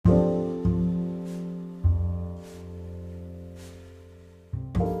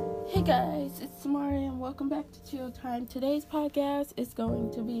Hey guys, it's Samari and welcome back to Chill Time. Today's podcast is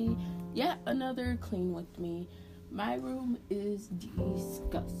going to be yet another clean with me. My room is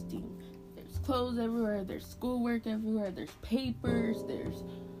disgusting. There's clothes everywhere, there's schoolwork everywhere, there's papers, there's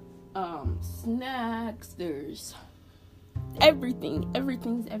snacks, there's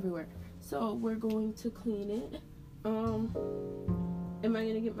everything's everywhere. So we're going to clean it. Am I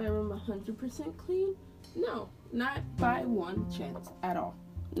going to get my room 100% clean? No, not by one chance at all.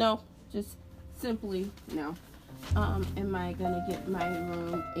 No, just simply no. Am I gonna get my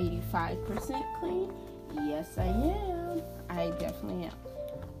room 85% clean? Yes, I am. I definitely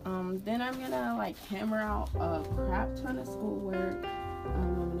am. Then I'm gonna hammer out a crap ton of schoolwork.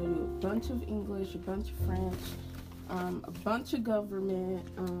 I'm gonna do a bunch of English, a bunch of French, a bunch of government,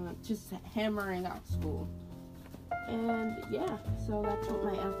 just hammering out school. And yeah, so that's what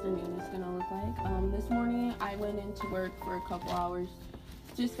my afternoon is gonna look like. This morning I went into work for a couple hours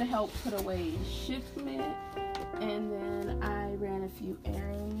just to help put away shipment, and then I ran a few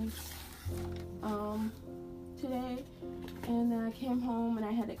errands today, and then I came home and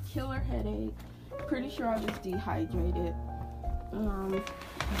I had a killer headache. Pretty sure I was dehydrated,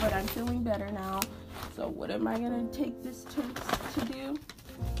 but I'm feeling better now. So what am I gonna take this to do?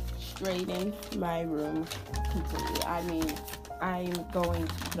 Straighten my room completely. I mean, I'm going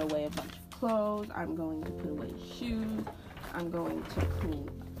to put away a bunch of clothes, I'm going to put away shoes, I'm going to clean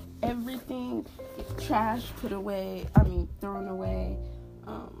everything, get trash thrown away,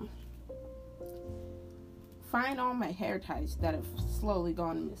 find all my hair ties that have slowly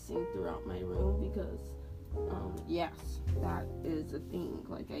gone missing throughout my room, because, yes, that is a thing.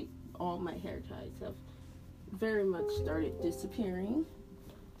 All my hair ties have very much started disappearing.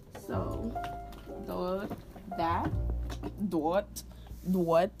 So, that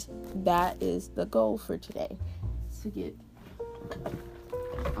is the goal for today, to get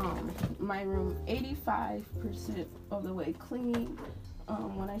my room 85% of the way clean.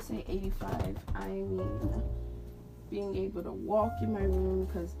 When I say 85, I mean being able to walk in my room,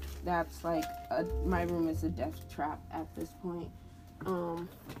 because that's my room is a death trap at this point.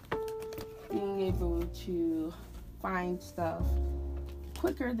 Being able to find stuff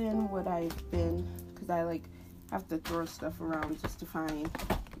quicker than what I've been, because I have to throw stuff around just to find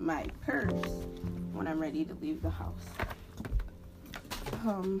my purse when I'm ready to leave the house.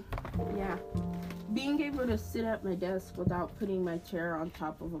 Yeah, being able to sit at my desk without putting my chair on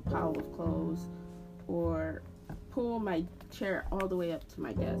top of a pile of clothes, or pull my chair all the way up to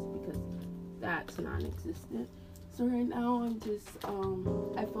my desk, because that's non-existent. So right now I'm just,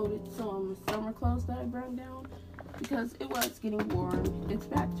 I folded some summer clothes that I brought down, because it was getting warm. It's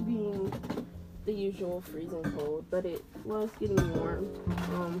back to being the usual freezing cold, but it was getting warm.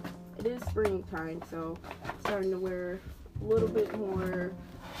 It is springtime, so I'm starting to wear a little bit more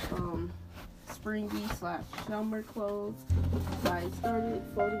springy / summer clothes. So I started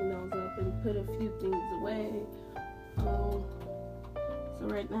folding those up and put a few things away. So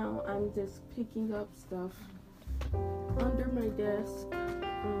right now I'm just picking up stuff under my desk,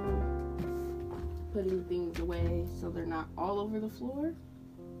 putting things away so they're not all over the floor,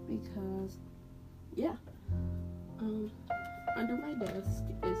 because yeah, under my desk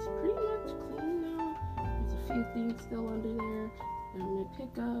is pretty much clean now. There's a few things still under there that I'm going to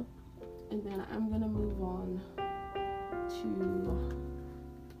pick up, and then I'm going to move on to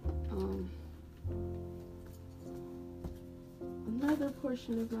another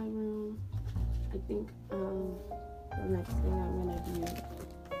portion of my room. I think the next thing I'm going to do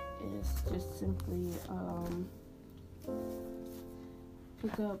is just simply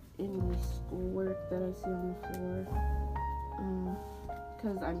pick up any schoolwork that I see on the floor,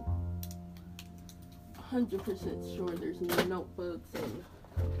 because I'm 100% sure there's notebooks and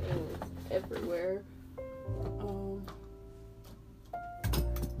things everywhere.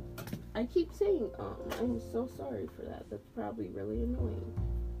 I keep saying I'm so sorry for that. That's probably really annoying.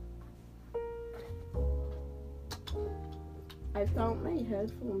 I found my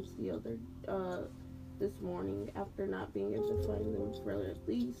headphones this morning, after not being able to find them for at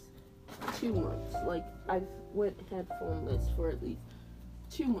least 2 months. I've went headphone-less for at least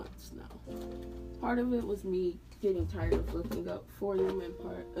 2 months now. Part of it was me getting tired of looking up for them,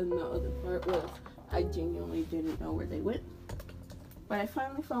 and the other part was I genuinely didn't know where they went. But I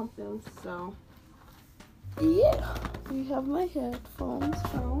finally found them, so yeah, we have my headphones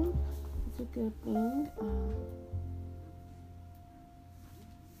found. It's a good thing.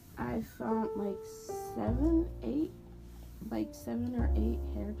 I found 7 or 8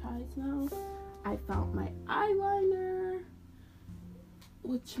 hair ties now. I found my eyeliner,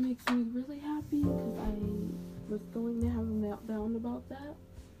 which makes me really happy, because I was going to have a meltdown about that.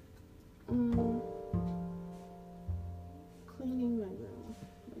 cleaning my room,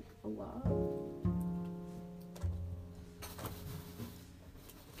 like a lot.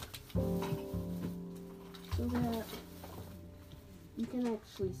 So that you can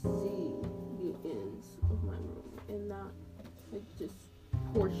actually see the ends of my room and not like just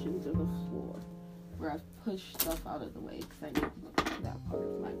portions of the floor where I've pushed stuff out of the way because I need to look at that part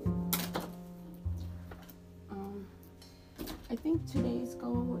of my room. I think today's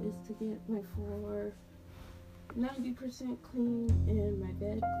goal is to get my floor 90% clean and my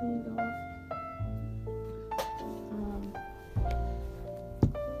bed cleaned off.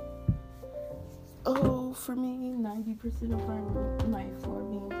 For me, 90% of my floor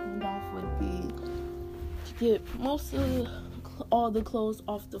being cleaned off would be to get most of all the clothes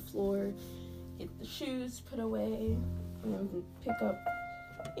off the floor, get the shoes put away, and pick up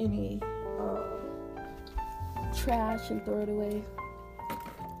any trash and throw it away.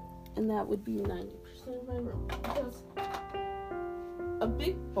 And that would be 90% of my room. Because a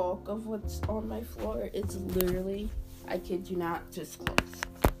big bulk of what's on my floor is literally, I kid you not, just clothes.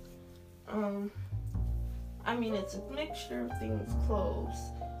 I mean, it's a mixture of things, clothes,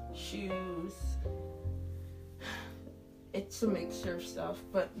 shoes. It's a mixture of stuff,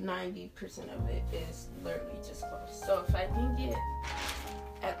 but 90% of it is literally just clothes. So if I can get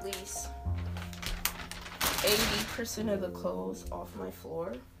at least 80% of the clothes off my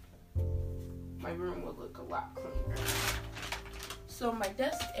floor, my room will look a lot cleaner. So my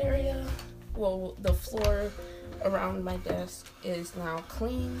desk area, well, the floor around my desk is now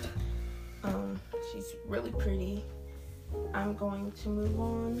cleaned. She's really pretty. I'm going to move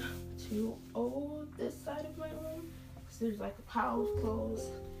on to this side of my room, because there's like a pile of clothes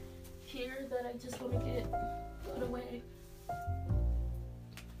here that I just want to get put away.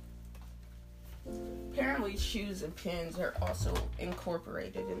 Apparently shoes and pins are also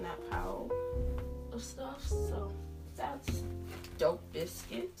incorporated in that pile of stuff, so that's dope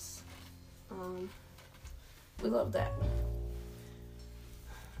biscuits. We love that.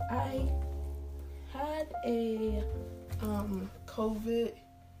 I had a COVID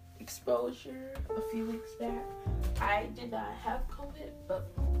exposure a few weeks back. I did not have COVID, but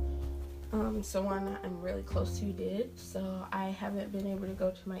someone I'm really close to did, so I haven't been able to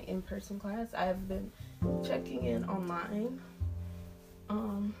go to my in-person class. I have been checking in online,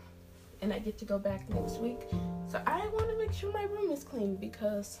 and I get to go back next week. So I want to make sure my room is clean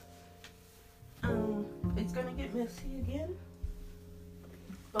because it's gonna get messy again.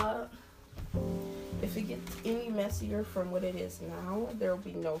 But if it gets any messier from what it is now, there will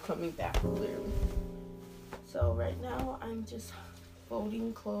be no coming back, clearly. So right now, I'm just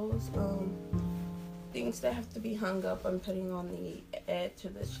folding clothes. Things that have to be hung up, I'm putting on the edge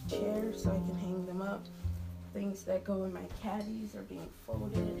of this chair so I can hang them up. Things that go in my caddies are being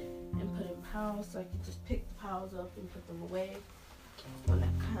folded and put in piles so I can just pick the piles up and put them away when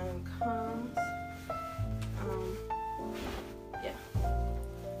that time comes. Yeah.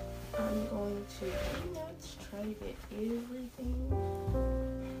 I'm going to pretty much try to get everything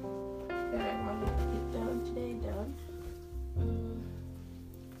that I wanted to get done today done.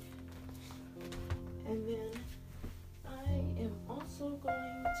 And then I am also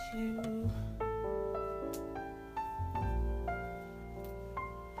going to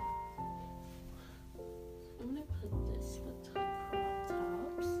put this with the crop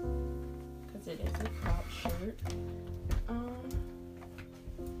tops because it is a crop shirt.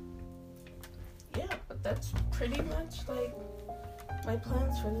 Yeah, but that's pretty much like my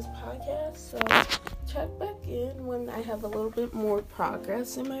plans for this podcast. So check back in when I have a little bit more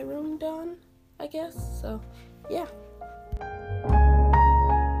progress in my room done, I guess. So yeah.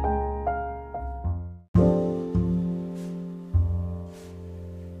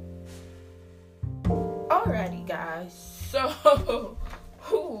 Alrighty guys, so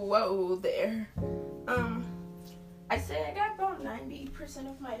whoa there. I say I got about 90%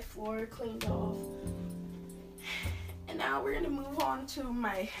 of my floor cleaned off. And now we're gonna move on to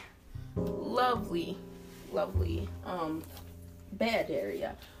my lovely bed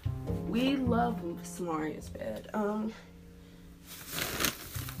area. We love Samaria's bed.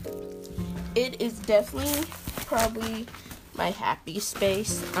 It is definitely probably my happy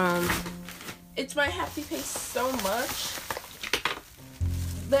space. It's my happy space so much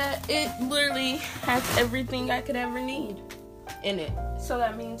that it literally has everything I could ever need in it. So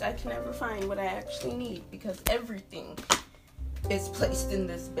that means I can never find what I actually need because everything is placed in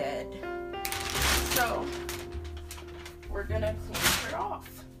this bed. So we're gonna clean her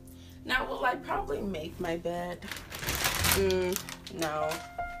off. Now, will I probably make my bed? No.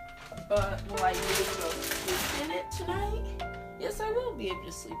 But will I need to go sleep in it tonight? Yes, I will be able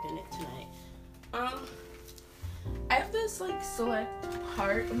to sleep in it tonight. I have this like select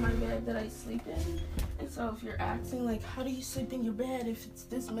part of my bed that I sleep in, and so if you're asking like, how do you sleep in your bed if it's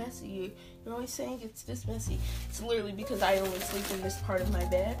this messy? You're always saying it's this messy. It's literally because I only sleep in this part of my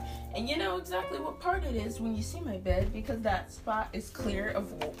bed, and you know exactly what part it is when you see my bed, because that spot is clear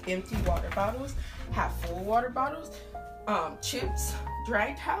of empty water bottles, half full water bottles, chips,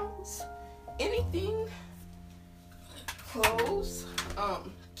 dry towels, anything, clothes,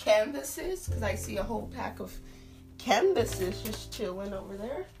 canvases, because I see a whole pack of canvases just chilling over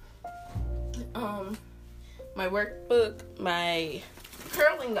there. My workbook, my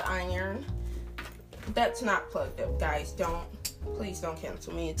curling iron, that's not plugged up, guys. Please don't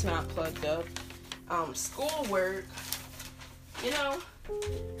cancel me. It's not plugged up. Schoolwork, you know,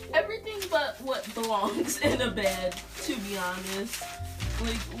 everything but what belongs in a bed, to be honest.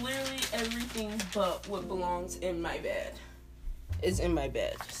 Like, literally everything but what belongs in my bed is in my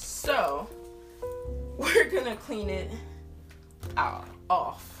bed. So, we're gonna clean it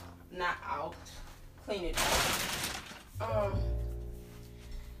off. Not out. Clean it off.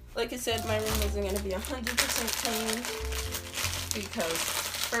 Like I said, my room isn't gonna be 100% clean because,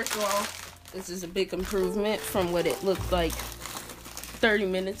 first of all, this is a big improvement from what it looked like 30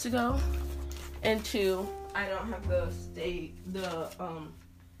 minutes ago. And two, I don't have the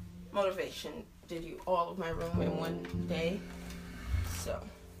motivation to do all of my room in one day. So,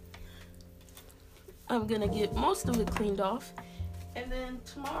 I'm gonna get most of it cleaned off, and then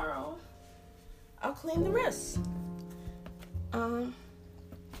tomorrow I'll clean the rest.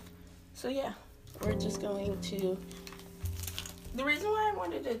 So yeah, we're just going to, the reason why I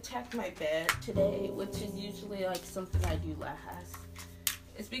wanted to attack my bed today, which is usually like something I do last,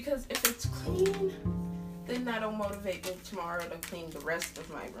 is because if it's clean, then that'll motivate me tomorrow to clean the rest of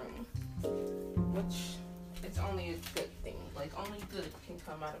my room, which is only a good thing. Like, only good can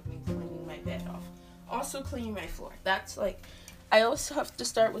come out of me cleaning my bed off. Also cleaning my floor. That's like, I also have to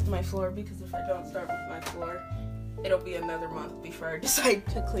start with my floor, because if I don't start with my floor, it'll be another month before I decide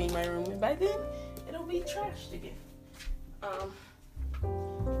to clean my room, and by then it'll be trashed again.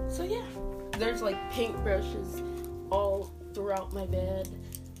 So yeah, there's like paintbrushes all throughout my bed.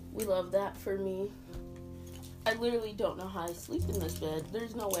 We love that for me. I literally don't know how I sleep in this bed.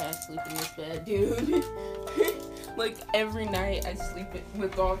 There's no way I sleep in this bed, dude. Like, every night I sleep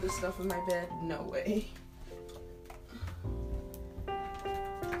with all this stuff in my bed. No way.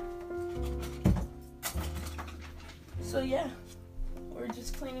 So yeah, we're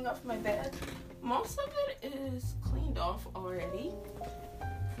just cleaning off my bed. Most of it is cleaned off already,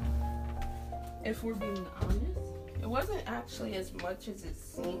 if we're being honest. It wasn't actually as much as it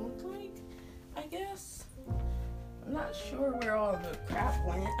seemed like, I guess. I'm not sure where all the crap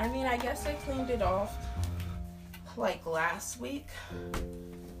went. I mean, I guess I cleaned it off like last week.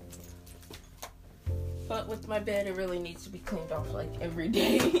 But with my bed, it really needs to be cleaned off like every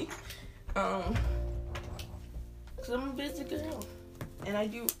day. Cause I'm a busy girl. And I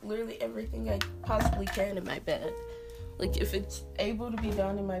do literally everything I possibly can in my bed. Like, if it's able to be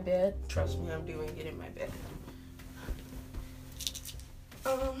done in my bed, trust me, I'm doing it in my bed.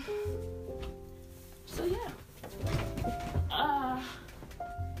 So yeah.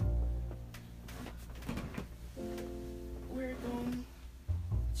 We're going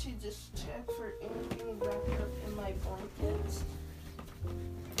to just check for anything wrapped up in my blankets.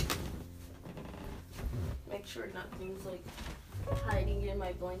 Make sure nothing's like hiding in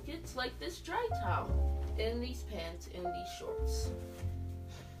my blankets, like this dry towel, and these pants, and these shorts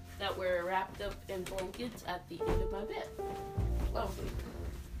that were wrapped up in blankets at the end of my bed. Lovely.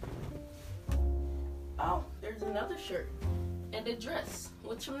 Oh, there's another shirt and a dress,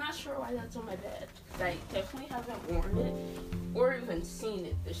 which I'm not sure why that's on my bed. I definitely haven't worn it or even seen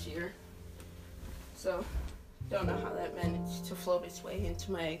it this year. So, don't know how that managed to float its way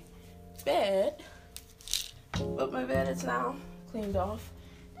into my bed. But my bed is now cleaned off,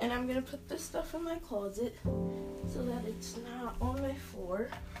 and I'm gonna put this stuff in my closet so that it's not on my floor.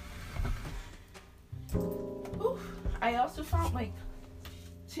 Ooh, I also found like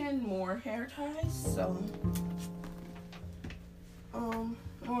 10 more hair ties, so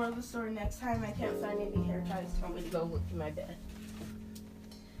more of the story next time. I can't find any hair ties, tell me to go look in my bed.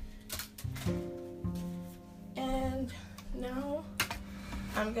 And now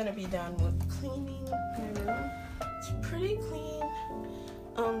I'm gonna be done with cleaning my room. It's pretty clean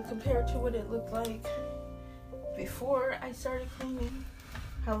compared to what it looked like before I started cleaning.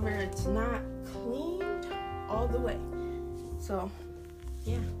 However, it's not cleaned all the way. So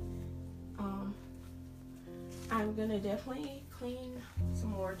yeah, I'm gonna definitely clean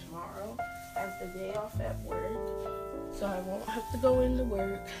some more tomorrow. I have the day off at work, so I won't have to go into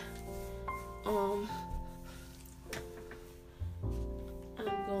work. I'm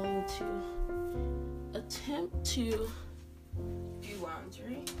going to attempt to do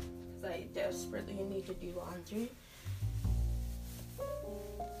laundry because I desperately need to do laundry.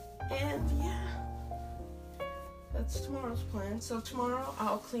 And yeah, that's tomorrow's plan. So tomorrow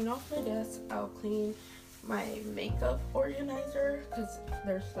I'll clean off my desk. I'll clean my makeup organizer because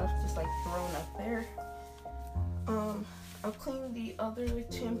there's stuff just like thrown up there. I'll clean the other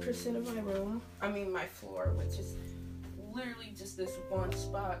 10% of my room. I mean my floor, which is literally just this one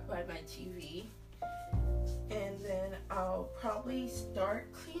spot by my TV. And then I'll probably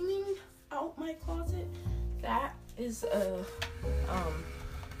start cleaning out my closet. That is a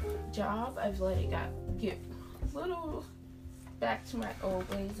job. I've let it get a little back to my old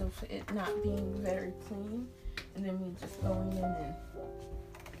ways of it not being very clean, and then me just going in and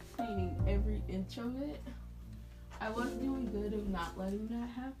cleaning every inch of it. I was doing good of not letting that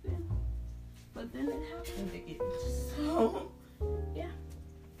happen, but then it happened again. So yeah.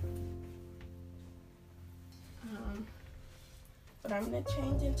 But I'm gonna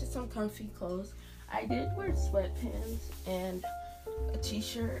change into some comfy clothes. I did wear sweatpants and a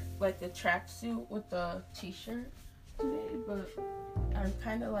t-shirt, like a tracksuit with a t-shirt today, but I'm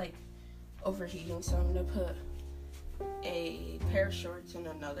kind of like overheating, so I'm gonna put a pair of shorts and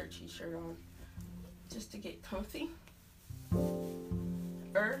another t-shirt on just to get comfy,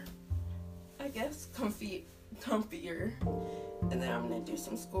 or I guess comfier. And then I'm gonna do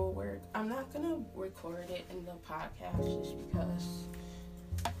some schoolwork. I'm not gonna record it in the podcast just because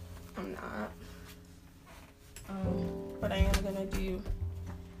I'm not. But I am gonna do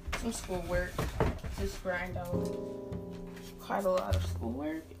some schoolwork, just grind out quite a lot of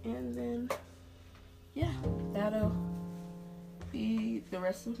schoolwork, and then yeah, that'll be the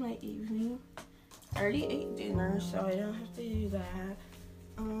rest of my evening. I already ate dinner, so I don't have to do that.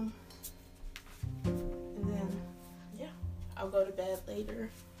 And then yeah, I'll go to bed later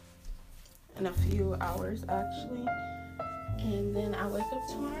in a few hours actually, and then I'll wake up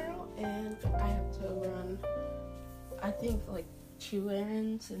tomorrow and I have to run, I think, like 2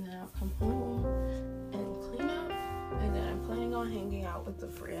 errands, and then I'll come home and clean up, and then I'm planning on hanging out with a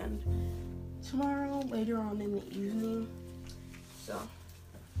friend tomorrow later on in the evening. So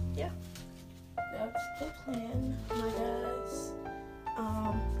yeah, that's the plan, my guys.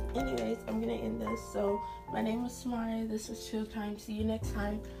 Anyways, I'm gonna end this. So my name is Samari. This is Chill Time. See you next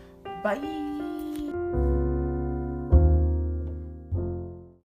time. Bye.